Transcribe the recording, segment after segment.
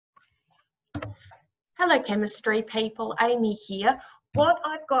Hello chemistry people, Amy here. What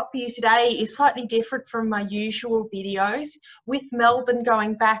I've got for you today is slightly different from my usual videos. With Melbourne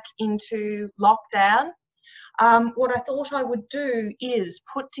going back into lockdown, what I thought I would do is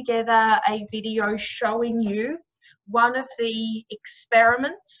put together a video showing you one of the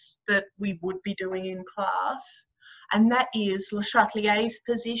experiments that we would be doing in class, and that is Le Chatelier's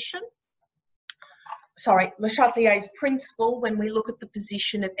principle when we look at the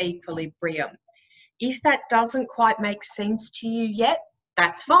position of equilibrium. If that doesn't quite make sense to you yet,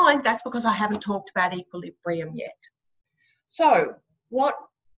 that's fine. That's because I haven't talked about equilibrium yet. So what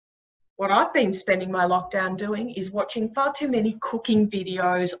I've been spending my lockdown doing is watching far too many cooking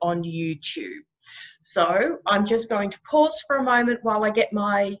videos on YouTube. So I'm just going to pause for a moment while I get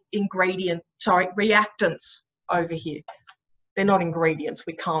my reactants over here. They're not ingredients,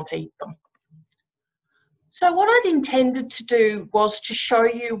 we can't eat them. So what I'd intended to do was to show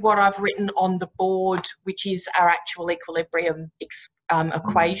you what I've written on the board, which is our actual equilibrium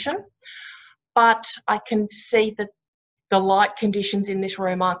equation. But I can see that the light conditions in this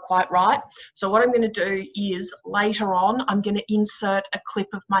room aren't quite right. So what I'm going to do is later on, I'm going to insert a clip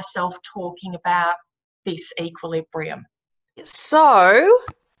of myself talking about this equilibrium. So,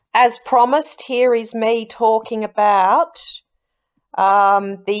 as promised, here is me talking about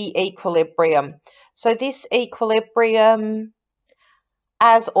the equilibrium. So this equilibrium,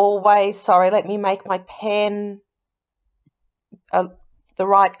 as always, sorry, let me make my pen the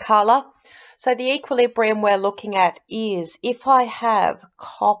right colour. So the equilibrium we're looking at is if I have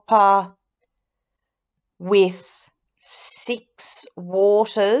copper with 6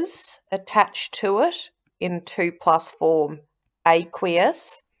 waters attached to it in 2+ form,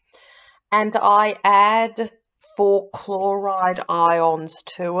 aqueous, and I add 4 chloride ions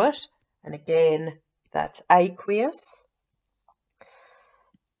to it, and again, that's aqueous.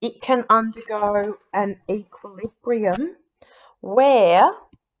 It can undergo an equilibrium where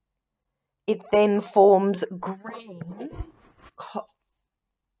it then forms green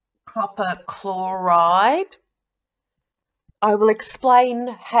copper chloride. I will explain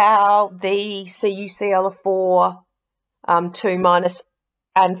how the CuCl4 2-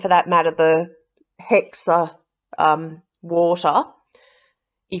 and for that matter the hexa water,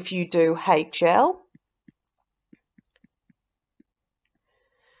 if you do HL.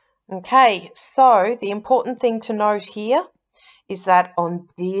 Okay, so the important thing to note here is that on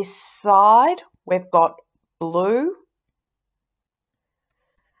this side we've got blue,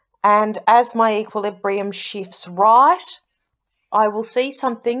 and as my equilibrium shifts right, I will see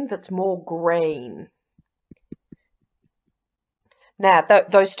something that's more green. Now,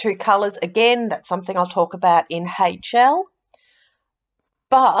 those two colours, again, that's something I'll talk about in HL,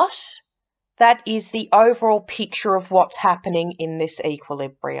 but that is the overall picture of what's happening in this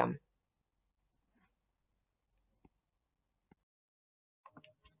equilibrium.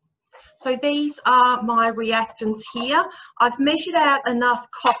 So these are my reactants here. I've measured out enough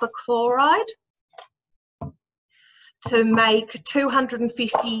copper chloride to make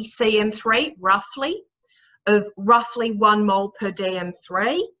 250 CM3, roughly, of roughly 1 mole per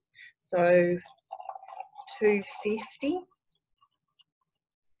DM3. So 250.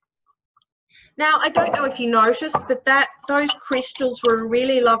 Now, I don't know if you noticed, but those crystals were a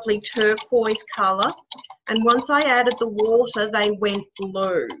really lovely turquoise colour, and once I added the water, they went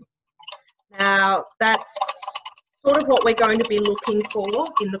blue. Now, that's sort of what we're going to be looking for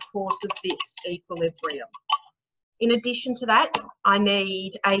in the course of this equilibrium. In addition to that, I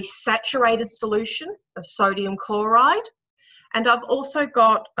need a saturated solution of sodium chloride, and I've also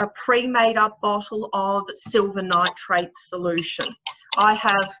got a pre-made up bottle of silver nitrate solution. I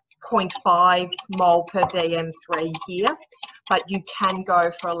have 0.5 mole per DM3 here, but you can go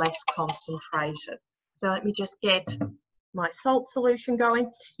for a less concentrated. So let me just get my salt solution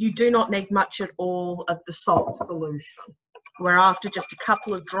going. You do not need much at all of the salt solution. We're after just a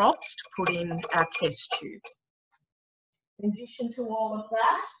couple of drops to put in our test tubes. In addition to all of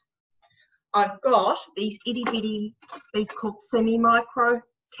that, I've got these itty-bitty, these called semi-micro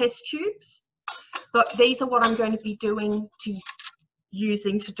test tubes, but these are what I'm going to be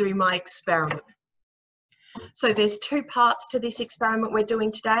using to do my experiment. So there's 2 parts to this experiment we're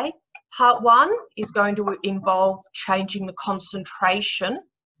doing today. Part 1 is going to involve changing the concentration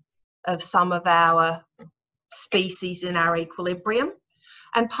of some of our species in our equilibrium.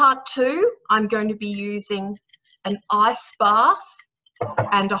 And part 2, I'm going to be using an ice bath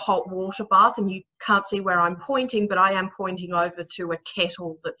and a hot water bath, and you can't see where I'm pointing, but I am pointing over to a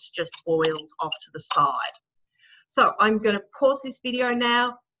kettle that's just boiled off to the side. So I'm going to pause this video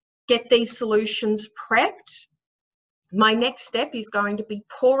now, get these solutions prepped. My next step is going to be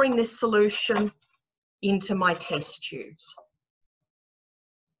pouring this solution into my test tubes.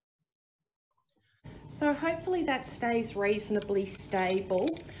 So hopefully that stays reasonably stable.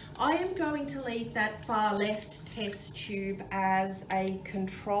 I am going to leave that far left test tube as a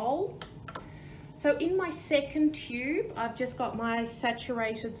control. So in my second tube, I've just got my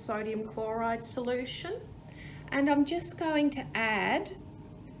saturated sodium chloride solution, and I'm just going to add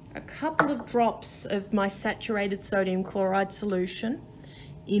a couple of drops of my saturated sodium chloride solution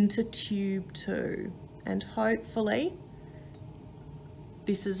into tube 2, and hopefully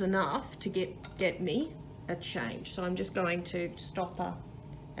this is enough to get me a change. So I'm just going to stopper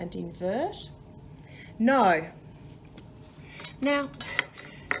and invert. No. Now,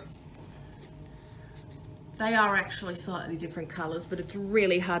 they are actually slightly different colours, but it's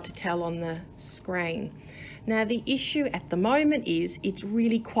really hard to tell on the screen. Now, the issue at the moment is it's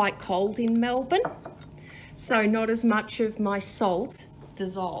really quite cold in Melbourne, so not as much of my salt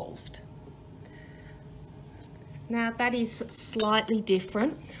dissolved. Now that is slightly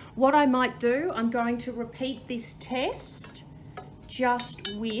different. What I might do, I'm going to repeat this test just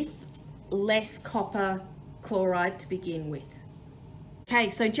with less copper chloride to begin with. Okay,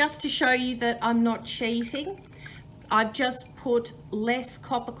 so just to show you that I'm not cheating, I've just put less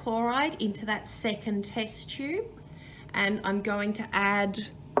copper chloride into that second test tube, and I'm going to add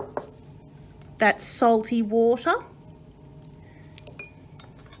that salty water.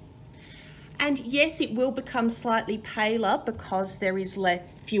 And yes, it will become slightly paler because there is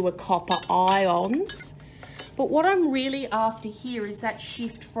fewer copper ions. But what I'm really after here is that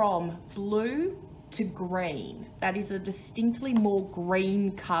shift from blue to green. That is a distinctly more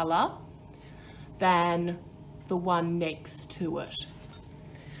green colour than the one next to it.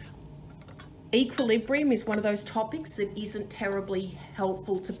 Equilibrium is one of those topics that isn't terribly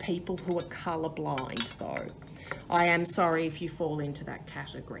helpful to people who are colourblind, though. I am sorry if you fall into that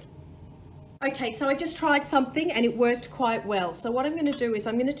category. Okay, so I just tried something and it worked quite well. So what I'm going to do is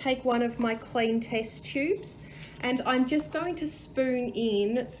I'm going to take one of my clean test tubes and I'm just going to spoon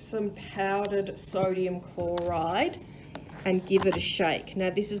in some powdered sodium chloride and give it a shake. Now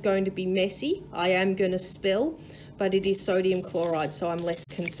this is going to be messy. I am going to spill, but it is sodium chloride, so I'm less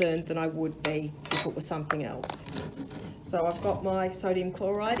concerned than I would be if it was something else. So I've got my sodium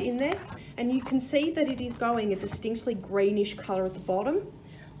chloride in there and you can see that it is going a distinctly greenish colour at the bottom.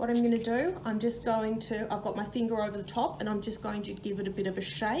 What I'm going to do, I'm just going to, I've got my finger over the top and I'm just going to give it a bit of a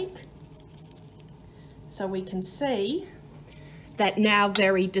shake so we can see that now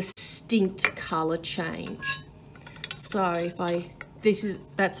very distinct colour change. So if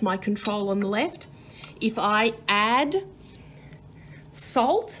that's my control on the left. If I add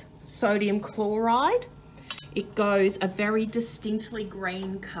salt, sodium chloride, it goes a very distinctly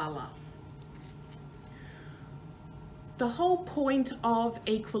green colour. The whole point of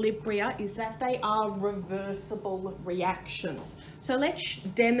equilibria is that they are reversible reactions. So let's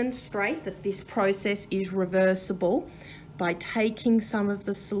demonstrate that this process is reversible by taking some of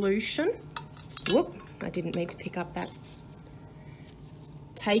the solution. Whoop, I didn't mean to pick up that.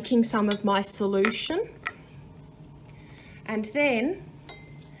 Taking some of my solution and then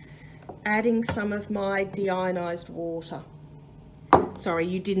adding some of my deionized water. Sorry,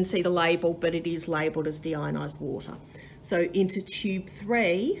 you didn't see the label, but it is labelled as deionized water. So into tube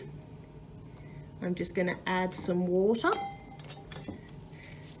 3, I'm just going to add some water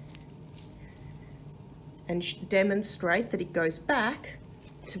and demonstrate that it goes back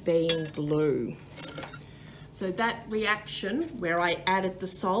to being blue. So that reaction where I added the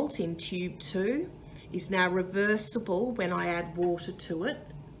salt in tube 2 is now reversible when I add water to it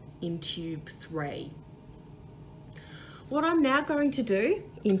in tube 3. What I'm now going to do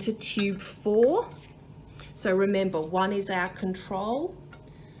into tube 4, so remember, 1 is our control.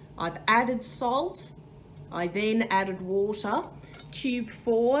 I've added salt, I then added water. Tube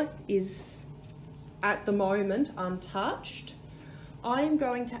 4 is at the moment untouched. I am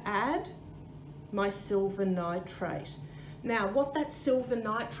going to add my silver nitrate. Now what that silver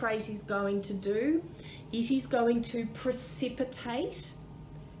nitrate is going to do, it is going to precipitate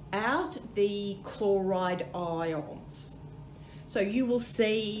out the chloride ions. So you will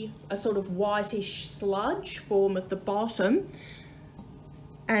see a sort of whitish sludge form at the bottom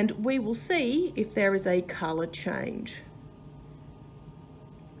and we will see if there is a colour change.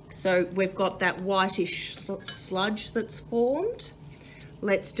 So we've got that whitish sludge that's formed.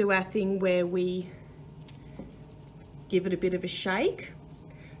 Let's do our thing where we give it a bit of a shake.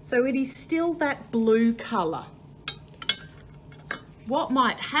 So it is still that blue colour. What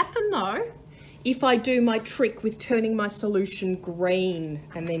might happen though, if I do my trick with turning my solution green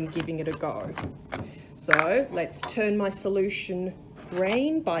and then giving it a go. So let's turn my solution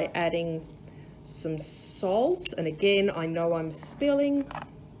green by adding some salt, and again, I know I'm spilling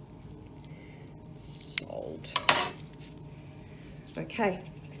salt. Okay.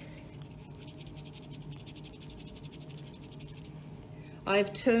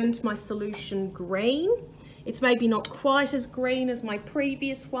 I've turned my solution green. It's maybe not quite as green as my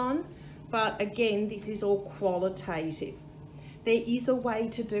previous one, but again, this is all qualitative. There is a way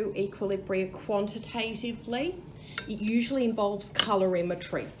to do equilibria quantitatively. It usually involves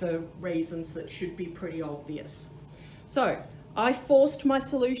colorimetry for reasons that should be pretty obvious. So I forced my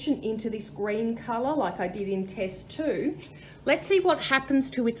solution into this green color like I did in test 2. Let's see what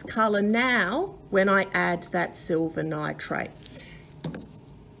happens to its color now when I add that silver nitrate.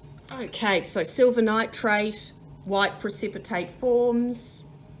 Okay, so silver nitrate, white precipitate forms,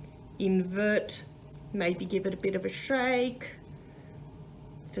 invert, maybe give it a bit of a shake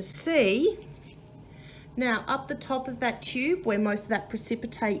to see. Now up the top of that tube where most of that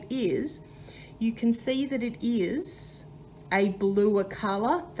precipitate is, you can see that it is a bluer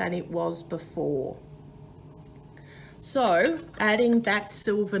color than it was before. So adding that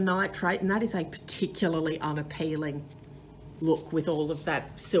silver nitrate, and that is a particularly unappealing look with all of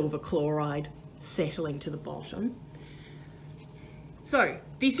that silver chloride settling to the bottom. So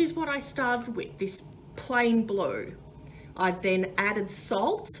this is what I started with, this plain blue. I've then added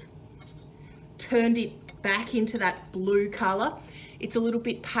salt, turned it back into that blue color. It's a little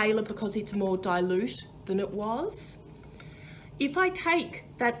bit paler because it's more dilute than it was. If I take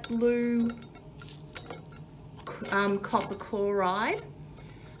that blue copper chloride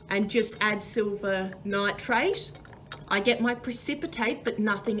and just add silver nitrate, I get my precipitate, but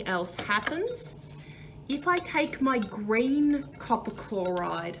nothing else happens. If I take my green copper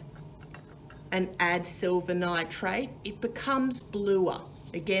chloride and add silver nitrate, it becomes bluer.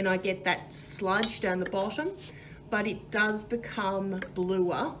 Again, I get that sludge down the bottom, but it does become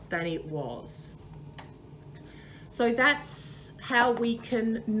bluer than it was. So that's how we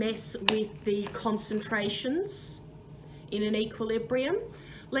can mess with the concentrations in an equilibrium.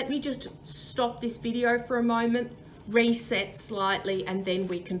 Let me just stop this video for a moment, reset slightly, and then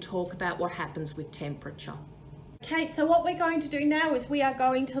we can talk about what happens with temperature. Okay, so what we're going to do now is we are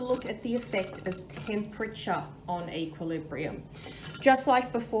going to look at the effect of temperature on equilibrium. Just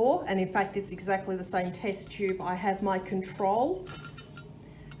like before, and in fact it's exactly the same test tube, I have my control,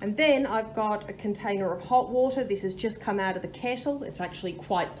 and then I've got a container of hot water. This has just come out of the kettle. It's actually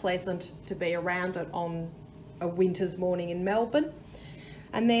quite pleasant to be around it on a winter's morning in Melbourne.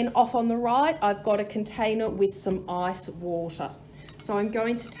 And then off on the right, I've got a container with some ice water. So I'm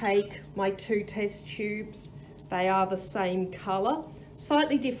going to take my 2 test tubes. They are the same color,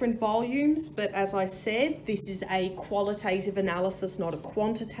 slightly different volumes, but as I said, this is a qualitative analysis, not a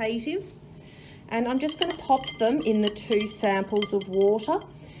quantitative. And I'm just going to pop them in the 2 samples of water.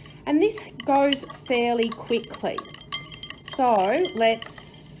 And this goes fairly quickly. So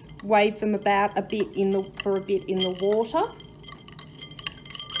let's wave them about a bit for a bit in the water.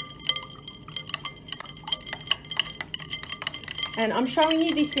 And I'm showing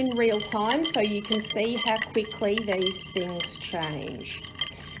you this in real time so you can see how quickly these things change.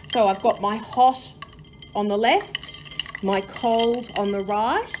 So I've got my hot on the left, my cold on the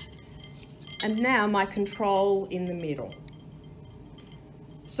right, and now my control in the middle.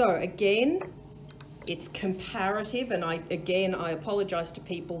 So again, it's comparative, and I apologize to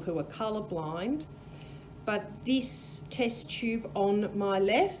people who are colorblind, but this test tube on my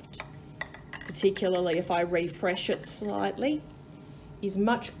left, particularly if I refresh it slightly, is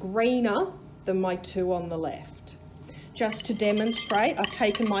much greener than my 2 on the left. Just to demonstrate, I've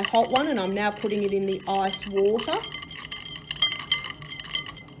taken my hot one and I'm now putting it in the ice water.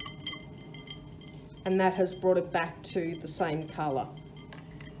 And that has brought it back to the same color.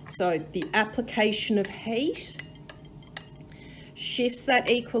 So the application of heat shifts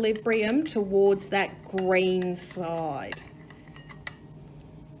that equilibrium towards that green side.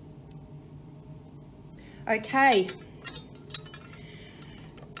 Okay.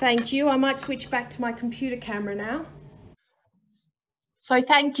 Thank you. I might switch back to my computer camera now. So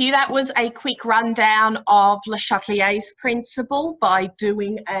thank you. That was a quick rundown of Le Chatelier's principle by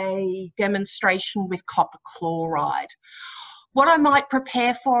doing a demonstration with copper chloride. What I might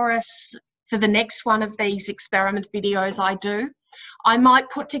prepare for us for the next one of these experiment videos I might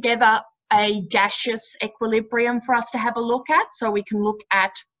put together a gaseous equilibrium for us to have a look at, so we can look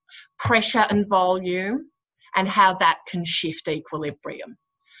at pressure and volume and how that can shift equilibrium.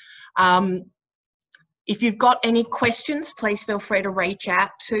 If you've got any questions, please feel free to reach out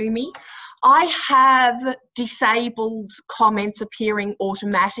to me. I have disabled comments appearing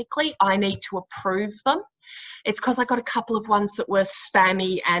automatically. I need to approve them. It's because I got a couple of ones that were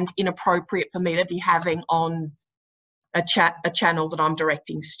spammy and inappropriate for me to be having on a channel that I'm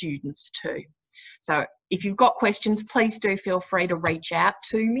directing students to. So if you've got questions, please do feel free to reach out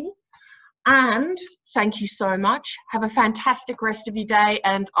to me. And thank you so much. Have a fantastic rest of your day,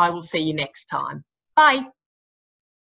 and I will see you next time. Bye.